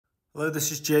Hello,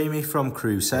 this is Jamie from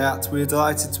Crewe SEAT. We're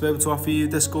delighted to be able to offer you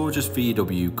this gorgeous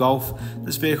VW Golf.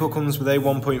 This vehicle comes with a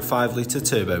 1.5 litre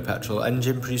turbo petrol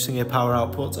engine producing a power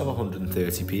output of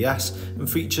 130 PS and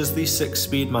features the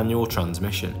 6-speed manual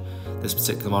transmission. This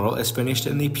particular model is finished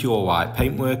in the pure white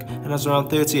paintwork and has around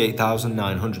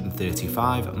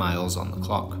 38,935 miles on the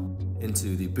clock.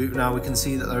 Into the boot now, we can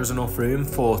see that there is enough room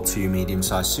for 2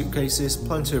 medium-sized suitcases,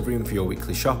 plenty of room for your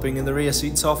weekly shopping, and the rear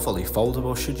seats are fully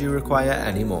foldable should you require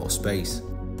any more space.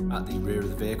 At the rear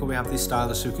of the vehicle we have the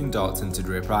stylish looking dark tinted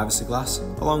rear privacy glass,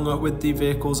 along with the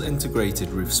vehicle's integrated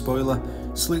roof spoiler,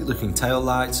 sleek looking tail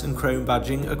lights and chrome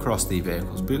badging across the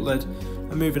vehicle's boot lid,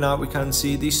 and moving out we can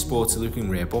see the sporty looking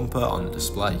rear bumper on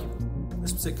display.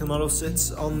 This particular model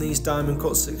sits on these diamond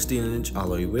cut 16-inch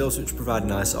alloy wheels which provide a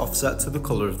nice offset to the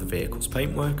colour of the vehicle's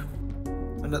paintwork.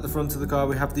 And at the front of the car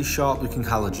we have these sharp looking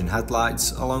halogen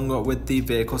headlights along with the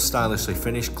vehicle's stylishly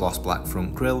finished gloss black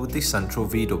front grille with the central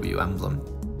VW emblem.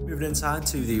 Moving inside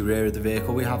to the rear of the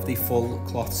vehicle we have the full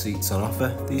cloth seats on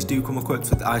offer. These do come equipped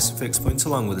with ISOFIX points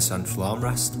along with a central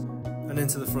armrest. And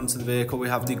into the front of the vehicle we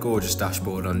have the gorgeous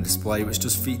dashboard on display which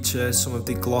does feature some of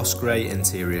the gloss grey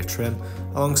interior trim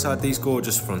alongside these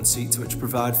gorgeous front seats which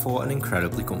provide for an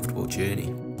incredibly comfortable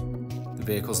journey. The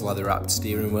vehicle's leather wrapped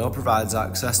steering wheel provides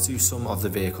access to some of the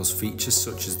vehicle's features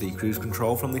such as the cruise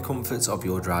control from the comforts of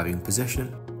your driving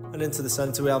position. And into the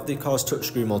centre we have the car's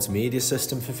touchscreen multimedia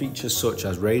system for features such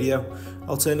as radio.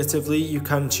 Alternatively, you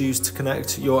can choose to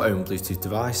connect your own Bluetooth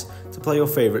device to play your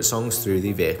favourite songs through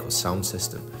the vehicle's sound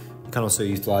system. You can also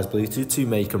utilise Bluetooth to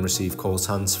make and receive calls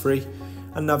hands-free,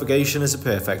 and navigation is a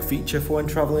perfect feature for when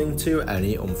travelling to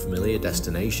any unfamiliar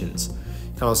destinations.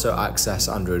 You can also access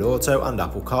Android Auto and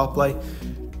Apple CarPlay,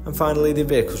 and finally the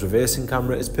vehicle's reversing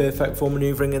camera is perfect for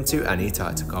manoeuvring into any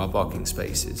tighter car parking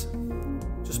spaces.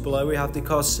 Just below we have the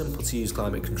car's simple to use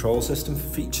climate control system for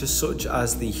features such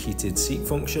as the heated seat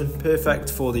function, perfect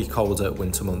for the colder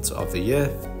winter months of the year.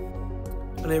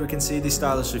 And here we can see the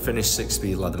stylishly finished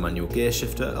 6-speed leather manual gear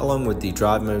shifter along with the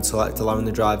drive mode select, allowing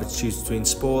the driver to choose between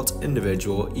sport,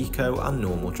 individual, eco and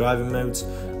normal driving modes,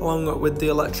 along with the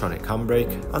electronic handbrake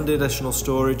and the additional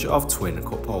storage of twin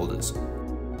cup holders.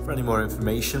 For any more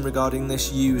information regarding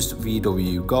this used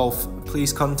VW Golf,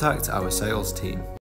 please contact our sales team.